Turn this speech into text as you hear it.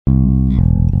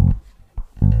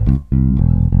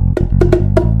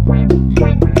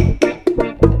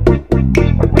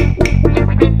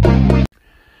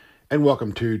And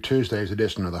welcome to Tuesday's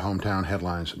edition of the Hometown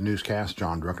Headlines newscast.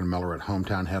 John Druckenmiller at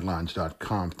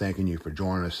hometownheadlines.com. Thanking you for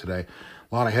joining us today.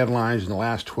 A lot of headlines in the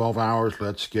last 12 hours.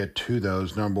 Let's get to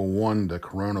those. Number one, the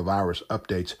coronavirus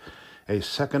updates. A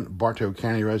second Bartow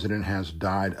County resident has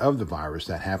died of the virus.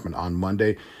 That happened on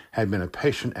Monday. Had been a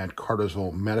patient at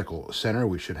Cartersville Medical Center.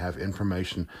 We should have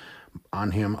information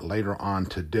on him later on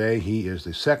today. He is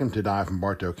the second to die from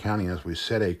Bartow County. As we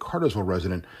said, a Cartersville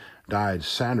resident died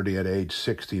Saturday at age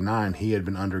 69. He had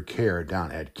been under care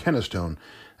down at Kennestone.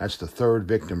 That's the third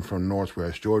victim from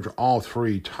Northwest Georgia. All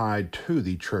three tied to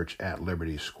the church at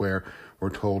Liberty Square. We're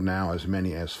told now as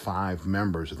many as 5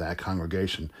 members of that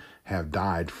congregation have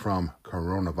died from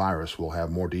coronavirus. We'll have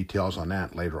more details on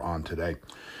that later on today.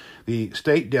 The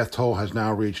state death toll has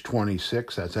now reached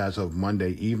 26. That's as of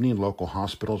Monday evening. Local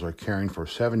hospitals are caring for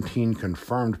 17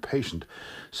 confirmed patients.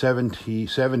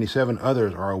 77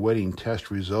 others are awaiting test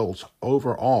results.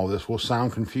 Overall, this will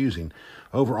sound confusing.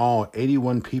 Overall,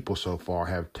 81 people so far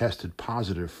have tested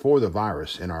positive for the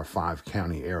virus in our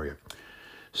 5-county area.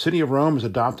 City of Rome has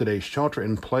adopted a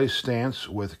shelter-in-place stance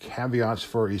with caveats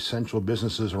for essential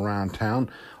businesses around town.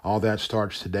 All that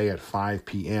starts today at 5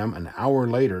 p.m. An hour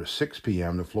later, 6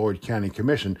 p.m., the Floyd County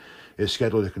Commission is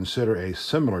scheduled to consider a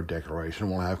similar declaration.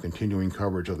 We'll have continuing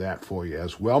coverage of that for you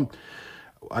as well.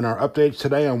 On our updates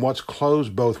today on what's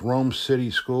closed, both Rome City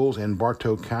schools and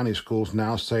Bartow County schools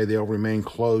now say they'll remain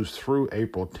closed through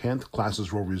April 10th.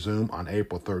 Classes will resume on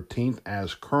April 13th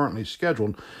as currently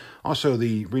scheduled. Also,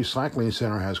 the recycling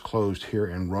center has closed here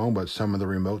in Rome, but some of the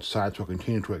remote sites will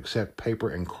continue to accept paper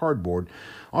and cardboard.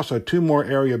 Also, 2 more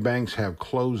area banks have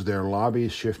closed their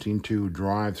lobbies, shifting to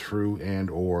drive-through and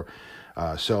or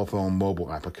cell phone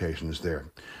mobile applications there.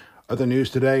 Other news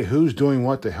today, who's doing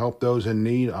what to help those in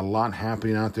need? A lot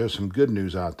happening out there. Some good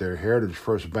news out there. Heritage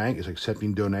First Bank is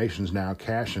accepting donations now,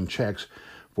 cash and checks,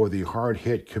 for the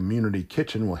hard-hit community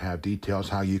kitchen. We'll have details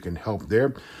how you can help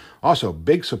there. Also,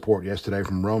 big support yesterday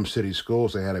from Rome City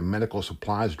Schools. They had a medical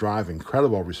supplies drive.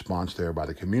 Incredible response there by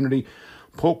the community.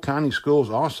 Polk County Schools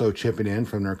also chipping in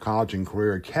from their college and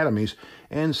career academies.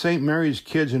 And St. Mary's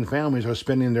kids and families are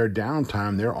spending their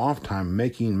downtime, their off time,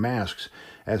 making masks.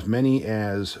 As many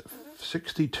as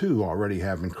 62 already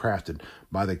have been crafted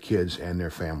by the kids and their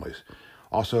families.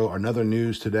 Also, another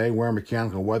news today, Ware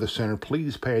Mechanical Weather Center.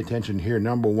 Please pay attention here.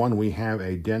 Number one, we have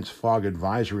a dense fog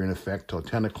advisory in effect till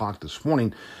 10 o'clock this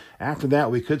morning. After that,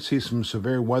 we could see some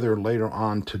severe weather later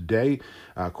on today.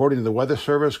 According to the Weather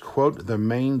Service, quote,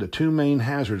 the 2 main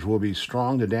hazards will be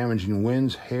strong to damaging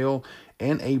winds, hail,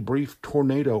 and a brief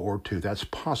tornado or 2. That's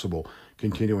possible.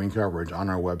 Continuing coverage on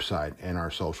our website and our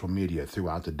social media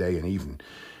throughout the day and evening.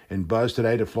 In buzz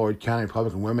today, the Floyd County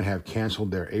Republican women have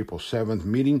canceled their April 7th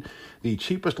meeting. The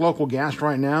cheapest local gas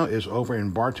right now is over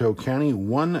in Bartow County,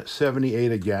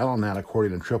 $1.78 a gallon, that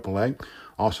according to AAA.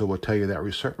 Also, we'll tell you that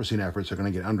resurfacing efforts are going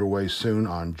to get underway soon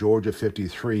on Georgia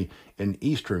 53 in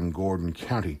eastern Gordon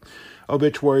County.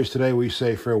 Obituaries today, we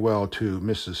say farewell to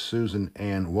Mrs. Susan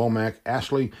Ann Womack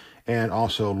Ashley and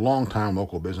also longtime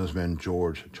local businessman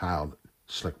George Child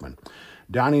Slickman.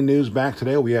 Dining news back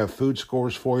today. We have food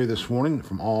scores for you this morning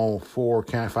from all 5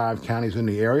 counties in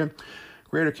the area.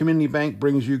 Greater Community Bank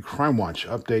brings you Crime Watch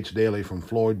updates daily from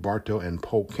Floyd, Bartow, and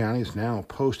Polk counties, now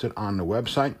posted on the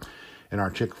website. In our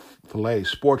Chick-fil-A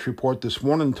sports report this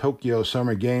morning, Tokyo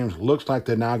Summer Games looks like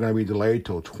they're now going to be delayed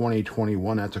till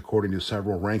 2021. That's according to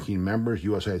several ranking members.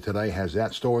 USA Today has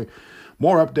that story.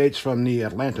 More updates from the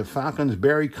Atlanta Falcons.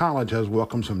 Berry College has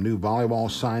welcomed some new volleyball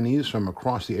signees from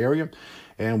across the area.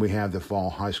 And we have the fall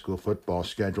high school football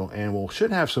schedule. And we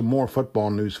should have some more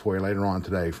football news for you later on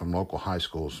today from local high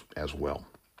schools as well.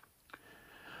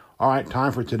 All right,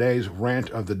 time for today's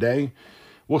rant of the day.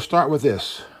 We'll start with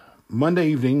this. Monday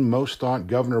evening, most thought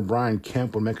Governor Brian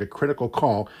Kemp would make a critical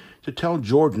call to tell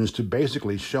Georgians to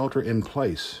basically shelter in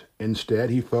place.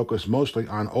 Instead, he focused mostly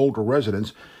on older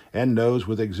residents and those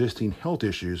with existing health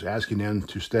issues, asking them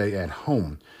to stay at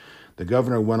home. The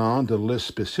governor went on to list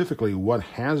specifically what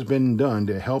has been done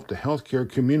to help the healthcare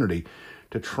community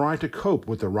to try to cope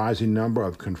with the rising number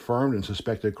of confirmed and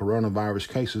suspected coronavirus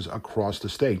cases across the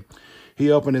state. He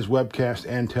opened his webcast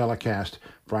and telecast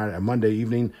Monday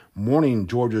evening, mourning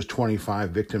Georgia's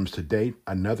 25 victims to date.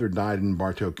 Another died in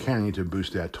Bartow County to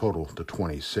boost that total to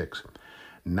 26.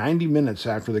 90 minutes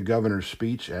after the governor's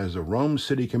speech, as the Rome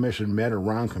City Commission met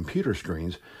around computer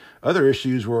screens, other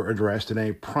issues were addressed in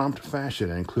a prompt fashion,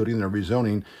 including the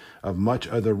rezoning of much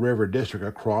of the River District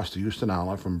across the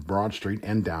Houstonala from Broad Street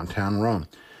and downtown Rome.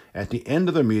 At the end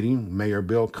of the meeting, Mayor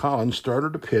Bill Collins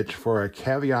started a pitch for a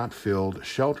caveat-filled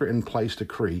shelter-in-place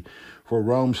decree for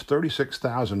Rome's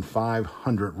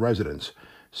 36,500 residents.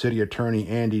 City Attorney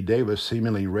Andy Davis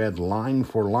seemingly read line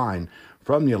for line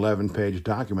from the 11-page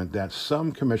document that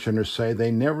some commissioners say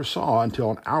they never saw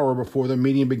until an hour before the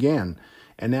meeting began,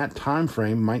 and that time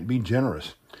frame might be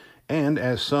generous. And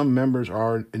as some members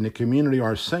in the community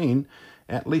are saying,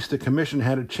 at least the commission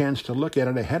had a chance to look at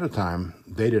it ahead of time.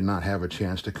 They did not have a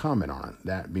chance to comment on it,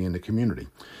 that being the community.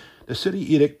 The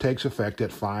city edict takes effect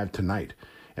at 5 tonight.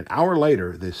 An hour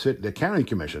later, the county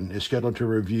commission is scheduled to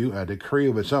review a decree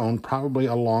of its own, probably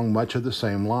along much of the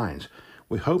same lines.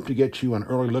 We hope to get you an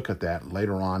early look at that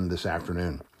later on this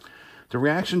afternoon. The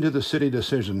reaction to the city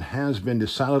decision has been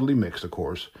decidedly mixed, of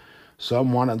course.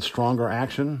 Some wanted stronger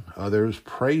action. Others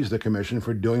praised the commission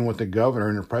for doing what the governor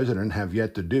and the president have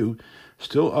yet to do.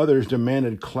 Still others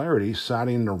demanded clarity,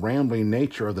 citing the rambling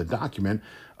nature of the document.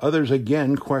 Others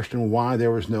again questioned why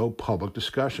there was no public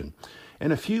discussion.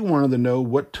 And a few wanted to know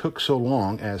what took so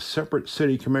long, as separate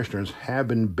city commissioners have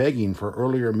been begging for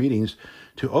earlier meetings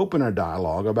to open a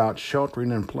dialogue about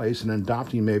sheltering in place and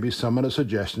adopting maybe some of the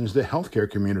suggestions the healthcare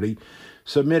community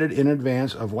submitted in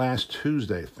advance of last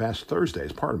Thursday's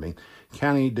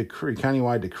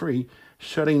countywide decree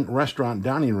shutting restaurant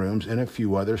dining rooms and a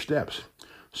few other steps.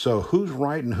 So who's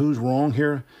right and who's wrong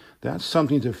here? That's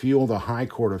something to fuel the high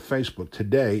court of Facebook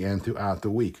today and throughout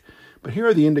the week. But here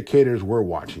are the indicators we're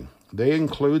watching. They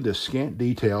include the scant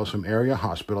details from area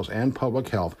hospitals and public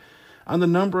health on the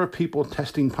number of people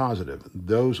testing positive,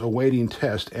 those awaiting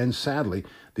tests, and sadly,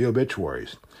 the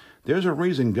obituaries. There's a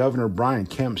reason Governor Brian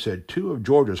Kemp said 2 of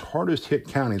Georgia's hardest hit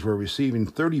counties were receiving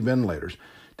 30 ventilators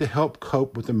to help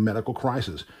cope with the medical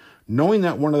crisis. Knowing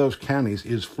that one of those counties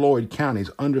is Floyd County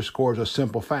underscores a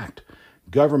simple fact.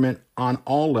 Government on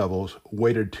all levels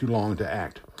waited too long to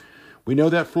act. We know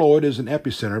that Floyd is an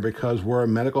epicenter because we're a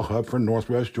medical hub for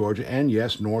Northwest Georgia and,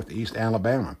 yes, Northeast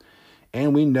Alabama.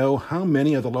 And we know how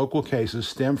many of the local cases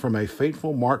stem from a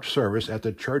fateful March service at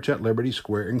the church at Liberty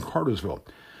Square in Cartersville.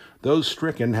 Those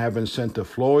stricken have been sent to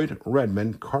Floyd,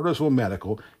 Redmond, Cartersville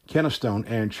Medical, Kennestone,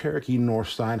 and Cherokee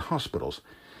Northside hospitals.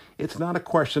 It's not a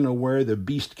question of where the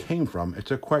beast came from.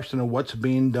 It's a question of what's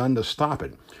being done to stop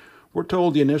it. We're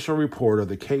told the initial report of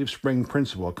the Cave Spring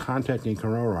principal contacting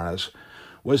coronavirus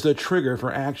was the trigger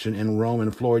for action in Rome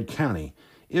and Floyd County.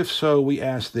 If so, we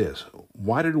ask this: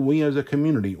 why did we as a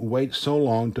community wait so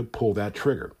long to pull that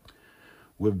trigger?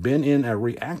 We've been in a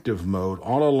reactive mode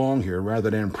all along here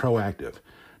rather than proactive.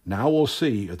 Now we'll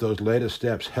see if those latest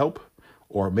steps help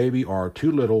or maybe are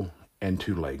too little and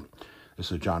too late.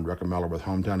 This is John Druckenmiller with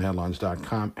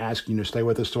HometownHeadlines.com, asking you to stay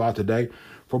with us throughout the day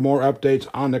for more updates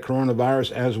on the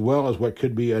coronavirus, as well as what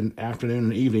could be an afternoon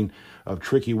and evening of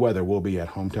tricky weather. We'll be at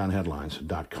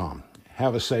HometownHeadlines.com.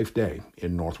 Have a safe day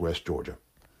in Northwest Georgia.